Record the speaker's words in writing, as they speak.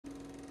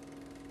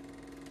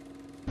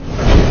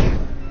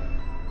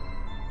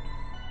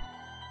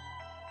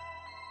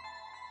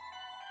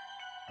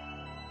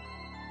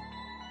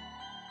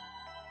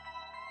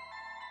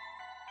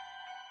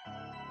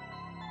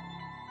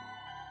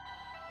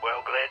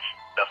Well, Glitch,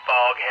 the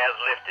fog has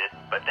lifted,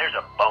 but there's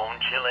a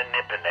bone-chilling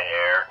nip in the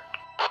air.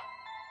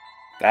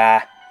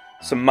 Ah,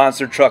 some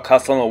monster truck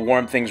hustling will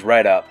warm things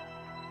right up.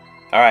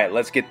 Alright,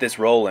 let's get this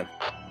rolling.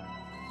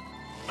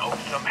 Oh,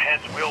 some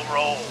heads will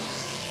roll.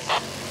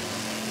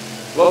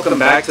 Welcome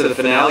back to the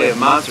finale of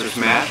Monster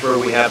Smash, where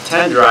we have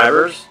 10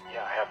 drivers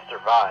Yeah, I have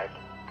survived.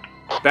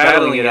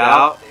 battling it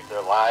out Saved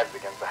their lives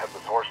against the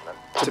Headless Horseman.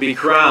 to be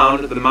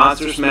crowned the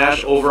Monster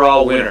Smash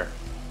overall winner.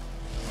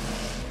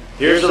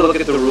 Here's a look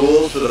at the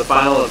rules for the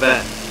final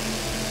event.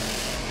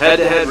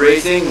 Head-to-head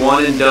racing,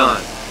 one and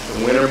done.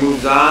 The winner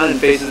moves on and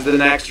faces the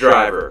next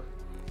driver.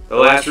 The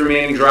last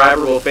remaining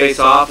driver will face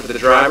off with the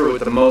driver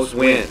with the most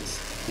wins,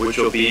 which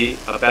will be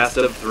a best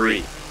of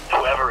 3.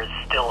 Whoever is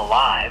still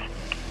alive.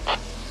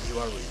 You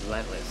are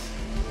relentless.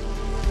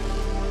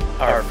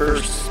 Our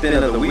first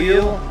spin of the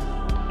wheel.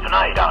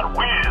 Tonight on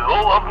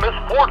Wheel of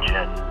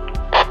Misfortune.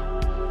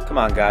 Come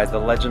on guys, the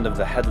legend of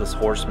the Headless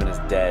Horseman is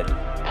dead.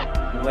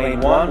 In lane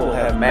 1 we'll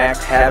have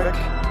Max Havoc,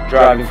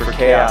 driving for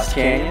Chaos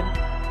Canyon.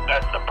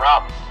 That's the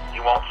problem. He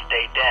won't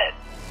stay dead.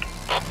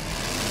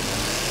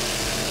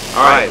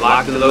 Alright,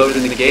 locked and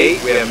loaded in the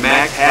gate, we have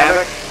Max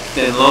Havoc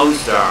and Lone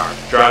Star,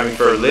 driving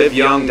for Live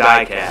Young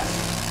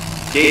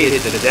Diecast. Gate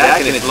hits the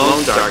deck and it's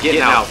Lone Star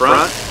getting out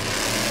front.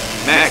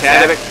 Max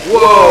Havoc,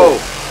 whoa!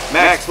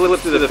 Max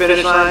flips to the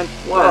finish line.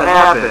 What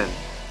happened?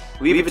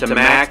 Leave it to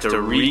Max to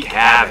wreak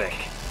havoc.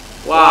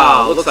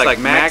 Wow, looks like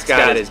Max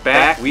got his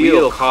back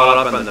wheel caught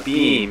up on the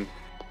beam.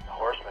 The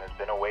horseman has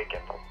been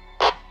awakened.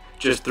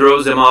 Just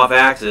throws him off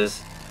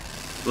axis.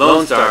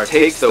 Lone Star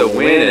takes the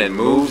win and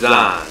moves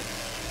on.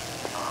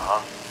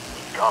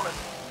 He's coming.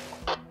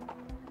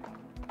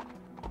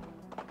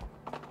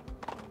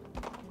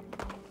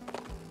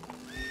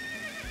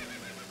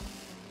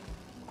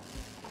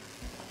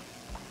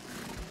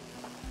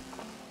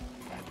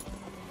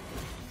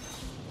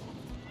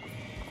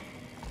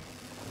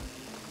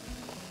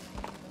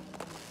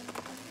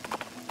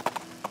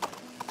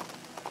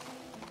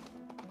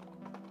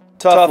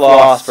 Tough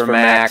loss for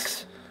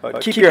Max,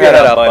 but keep your head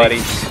up, buddy.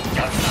 That's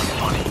not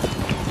funny.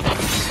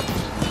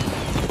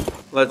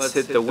 Let's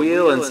hit the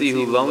wheel and see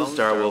who Lone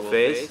Star will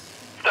face.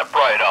 Step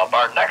right up.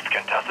 Our next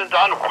contestant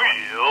on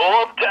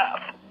Wheel of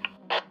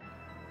Death.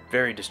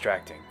 Very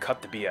distracting.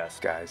 Cut the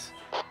BS, guys.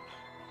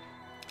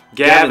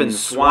 Gavin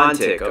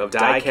Swantick of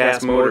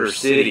Diecast Motor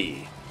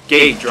City.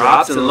 Gate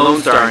drops and Lone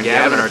Star and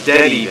Gavin are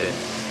dead even.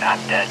 Not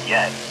dead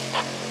yet.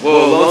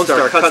 Whoa, Lone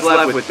Star cuts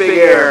left with big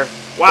air.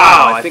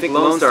 Wow, I think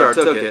Lone Star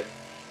took it.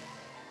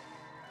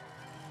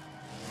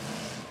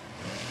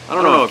 I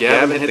don't know if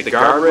Gavin hit the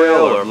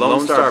guardrail or if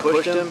Lone Star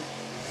pushed him.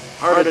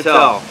 Hard to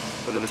tell,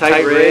 but a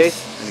tight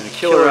race and a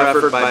killer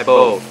effort by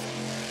both.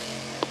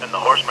 And the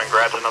horseman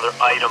grabs another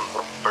item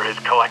for his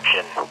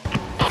collection.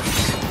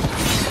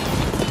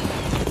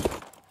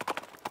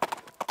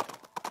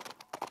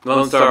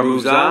 Lone Star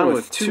moves on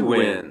with 2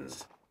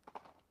 wins.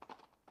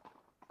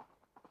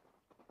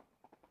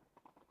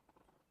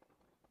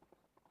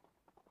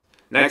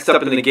 Next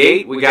up in the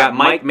gate, we got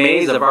Mike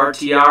Mays of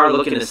RTR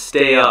looking to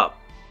stay up.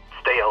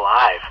 Stay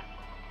alive.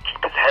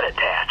 Keep his head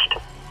attached.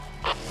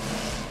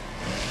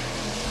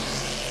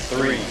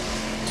 3,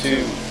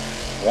 2,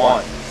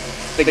 1.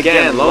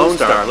 Again, Lone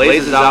Star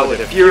lays it out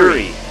with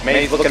fury.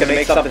 Mays looking to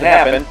make something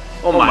happen.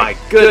 Oh my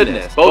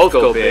goodness, both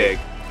go big.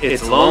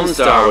 It's Lone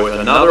Star with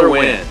another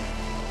win.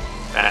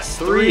 That's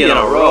 3 in a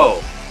row.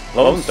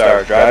 Lone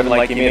Star driving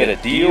like he made a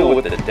deal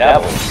with the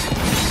devil.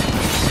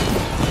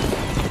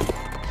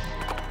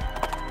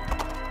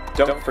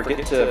 Don't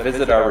forget to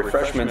visit our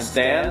refreshment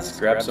stands,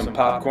 grab some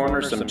popcorn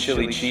or some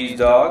chili cheese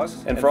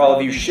dogs. And for all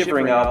of you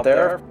shivering out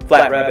there,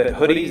 Flat Rabbit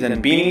hoodies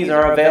and beanies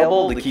are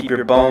available to keep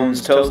your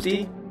bones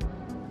toasty.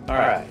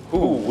 Alright,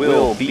 who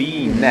will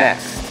be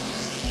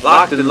next?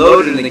 Locked and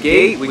loaded in the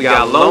gate, we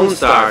got Lone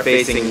Star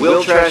facing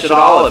Will Trash It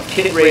All of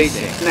Kit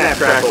Racing. Snap,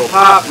 crackle,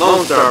 pop,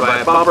 Lone Star by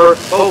a bumper,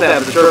 both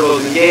have the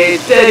turbos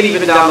engaged, dead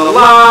even down the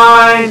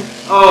line.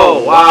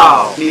 Oh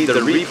wow, need the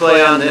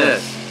replay on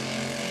this.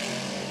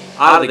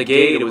 Out of the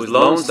gate, it was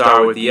Lone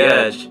Star with the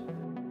edge.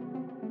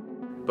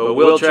 But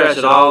Will Trash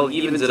It All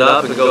evens it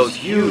up and goes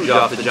huge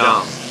off the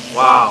jump.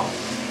 Wow,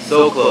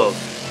 so close.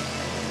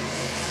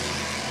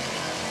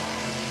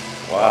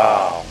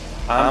 Wow,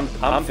 I'm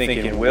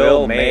thinking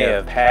Will may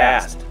have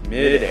passed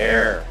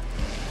mid-air.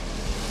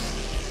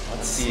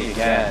 Let's see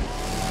again.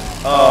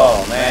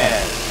 Oh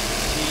man,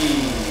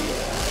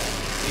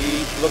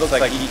 he looks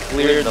like he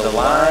cleared the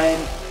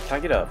line. Can I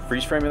get a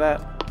freeze frame of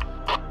that?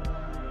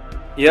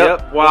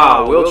 Yep,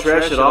 wow, Will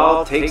Trash It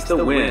All takes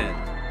the win,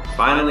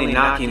 finally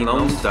knocking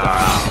Lone Star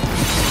out.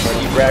 But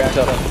he racked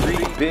up 3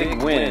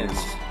 big wins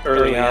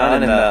early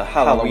on in the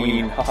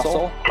Halloween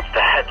hustle. It's the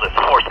Headless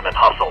Horseman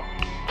hustle.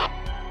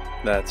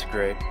 That's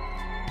great.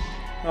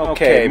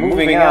 Okay,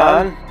 moving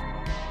on.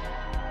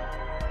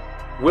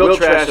 Will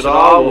Trash It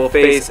All will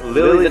face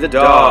Lily the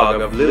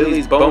Dog of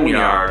Lily's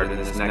Boneyard in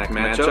this next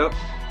matchup.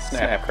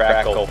 Snap,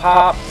 crackle,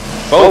 pop.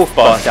 Both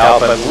bust out,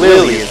 but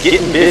Lily is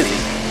getting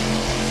busy.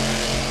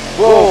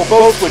 Whoa,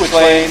 both switch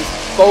lanes.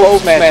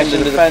 Both smash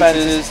into the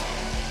fences.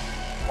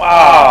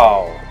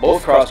 Wow.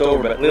 Both crossed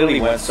over, but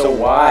Lily went so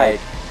wide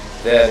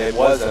that it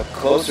was a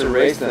closer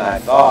race than I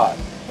thought.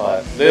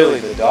 But Lily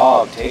the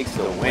dog takes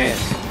the win.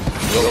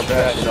 Will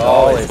Trash It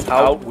All is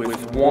out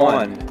with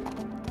 1.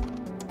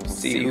 We'll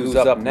see who's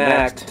up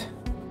next.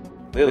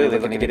 Lily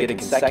looking to get a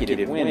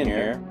consecutive win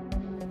here.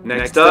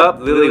 Next up,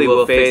 Lily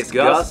will face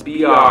Gus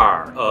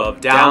BR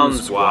of Down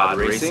Squad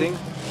Racing.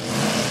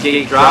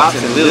 Gate drops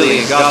and Lily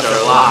and Gus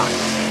are locked.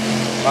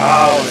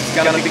 Wow, it's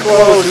gonna be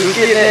close. Who's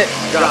getting it?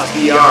 Gus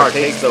BR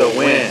takes the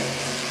win.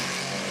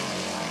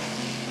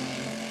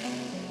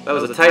 That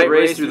was a tight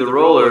race through the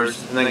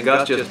rollers, and then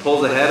Gus just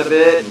pulls ahead a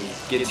bit and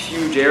gets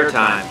huge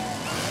airtime.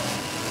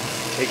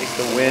 Takes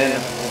the win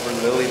over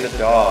Lily the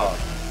dog.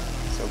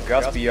 So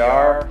Gus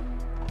BR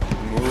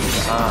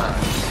moves on.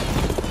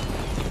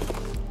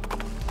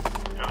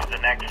 Who's the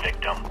next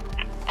victim?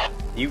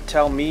 You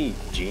tell me,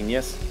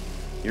 genius.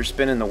 You're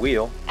spinning the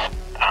wheel.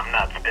 I'm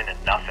not spinning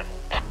nothing.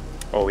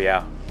 Oh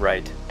yeah,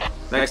 right.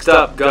 Next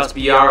up, Gus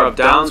BR of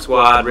Down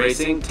Squad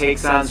Racing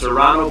takes on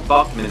Serrano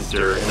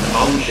Buckminster in the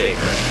Bone Shaker.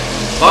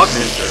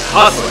 Buckminster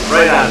hustling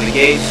right out of the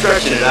gate,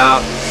 stretching it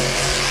out.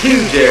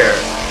 Huge air.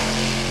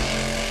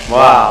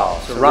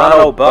 Wow,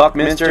 Serrano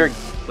Buckminster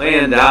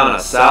Laying down a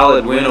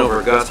solid win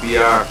over Gus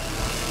BR.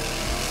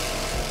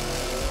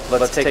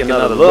 Let's take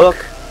another look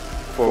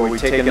before we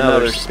take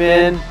another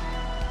spin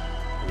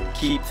and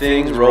keep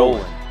things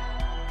rolling.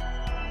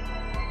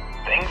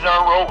 Things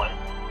are rolling.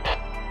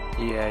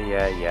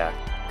 Yeah.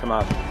 Come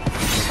on,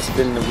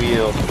 spin the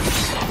wheel.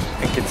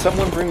 And can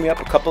someone bring me up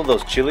a couple of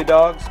those chili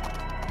dogs?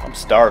 I'm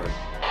starving.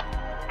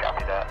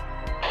 Copy that.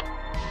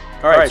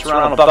 Alright,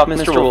 Serrano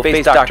Buckminster will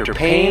face Dr.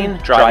 Payne,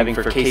 driving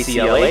for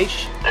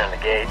KCLH. Turn the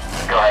gate.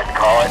 Go ahead and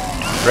call it.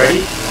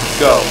 Ready?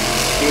 Go.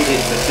 Gate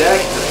hits the deck,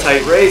 it's a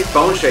tight race.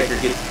 Bone Shaker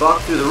gets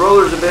bucked through the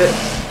rollers a bit.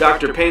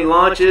 Dr. Payne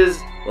launches,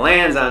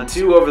 lands on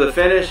 2 over the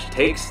finish,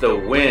 takes the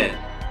win.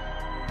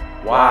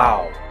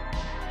 Wow.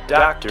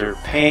 Dr.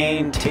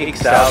 Payne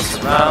takes out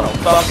Serrano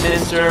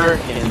Buckminster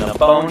in the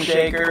Bone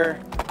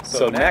Shaker.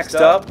 So next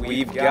up,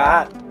 we've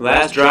got...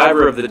 Last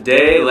driver of the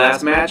day,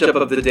 last matchup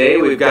of the day,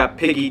 we've got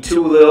Piggy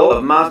Toolil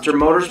of Monster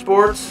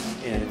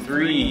Motorsports. In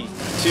 3, 2, 1.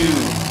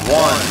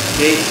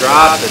 Gate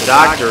drops, the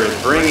doctor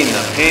is bringing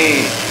the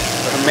pain.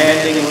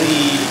 Commanding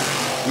lead.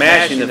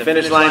 Smashing the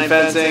finish line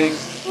fencing.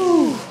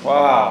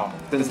 Wow.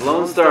 Since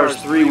Lone Star's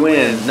 3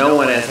 wins, no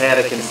one has had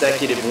a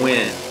consecutive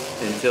win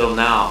until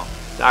now.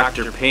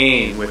 Dr.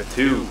 Payne with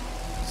 2.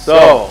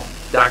 So,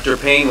 Dr.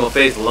 Payne will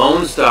face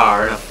Lone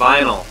Star in a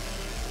final.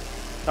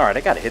 alright,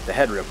 I gotta hit the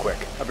head real quick.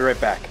 I'll be right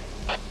back.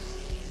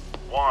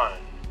 1,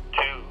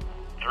 2,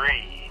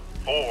 3,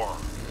 4.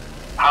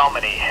 How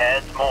many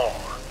heads more?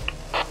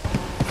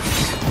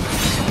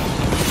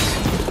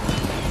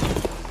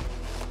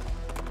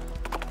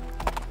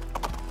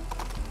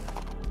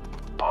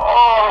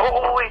 Oh,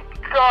 holy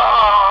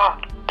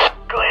God!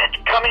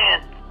 Glitch, come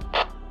in.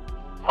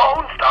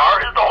 Lone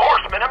Star is the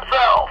horseman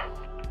himself.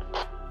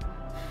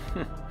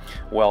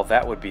 Well,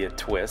 that would be a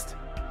twist.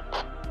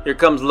 Here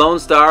comes Lone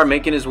Star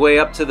making his way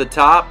up to the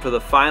top for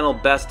the final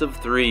best of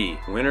 3.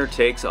 Winner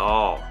takes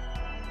all.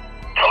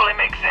 Totally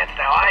makes sense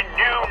now. I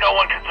knew no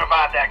one could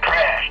survive that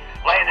crash.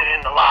 Landed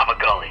in the lava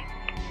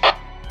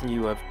gully.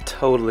 You have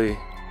totally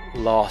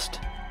lost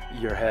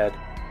your head.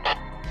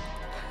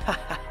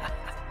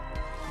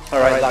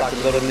 Alright, lock the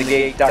load in the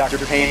gate, Dr.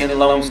 Payne and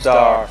Lone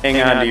Star.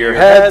 Hang on to your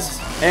heads,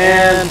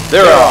 and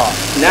they're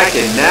off. Neck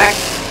and neck.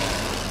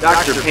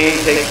 Dr. Payne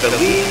takes the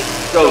lead,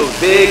 goes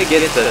big,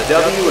 gets the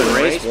W in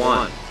race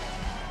 1.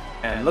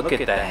 And look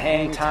at the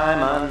hang time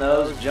on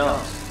those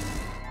jumps.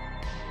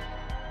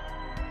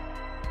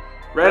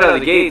 Right out of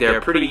the gate, they're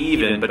pretty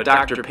even, but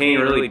Dr. Payne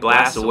really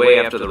blasts away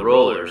after the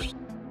rollers.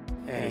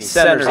 And he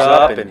centers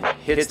up and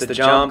hits the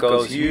jump,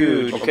 goes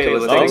huge. Okay,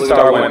 Lone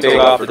Star went big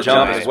off the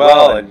jump as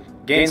well and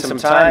gained some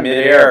time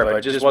mid-air, but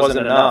it just wasn't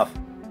enough.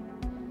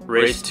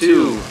 Race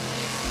 2,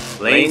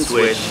 lane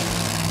switch.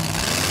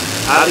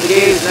 Out of the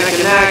gate is neck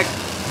and neck.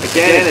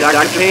 Again, it's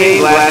Dr. Payne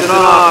blasting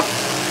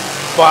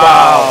off.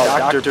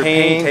 Wow, Dr.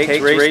 Payne takes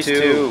race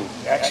 2.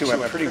 Actually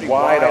went pretty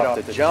wide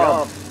off the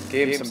jump.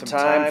 Gave some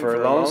time for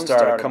Lone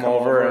Star to come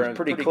over and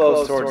pretty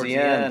close towards the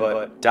end,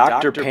 but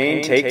Dr.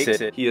 Payne takes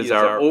it. He is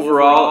our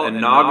overall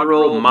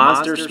inaugural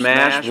Monster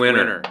Smash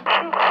winner.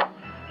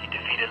 You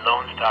defeated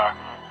Lone Star.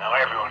 Now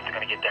everyone's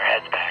gonna get their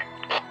heads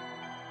back.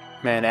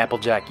 Man,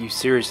 Applejack, you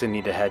seriously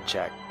need a head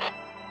check.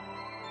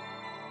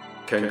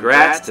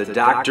 Congrats to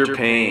Dr.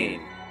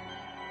 Payne.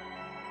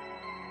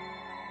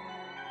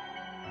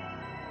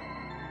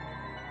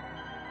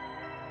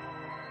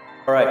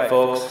 Alright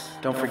folks,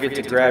 don't forget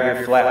to grab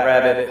your Flat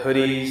Rabbit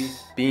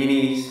hoodies,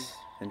 beanies,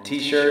 and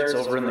t-shirts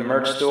over in the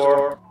merch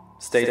store.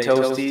 Stay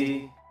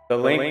toasty. The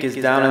link is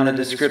down in the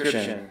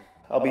description.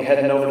 I'll be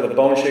heading over to the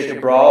Bone Shaker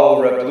Brawl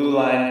over at Blue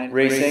Line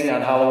Racing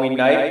on Halloween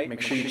night.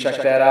 Make sure you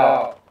check that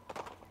out.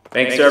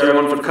 Thanks to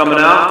everyone for coming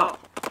out.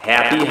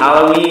 Happy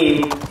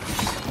Halloween.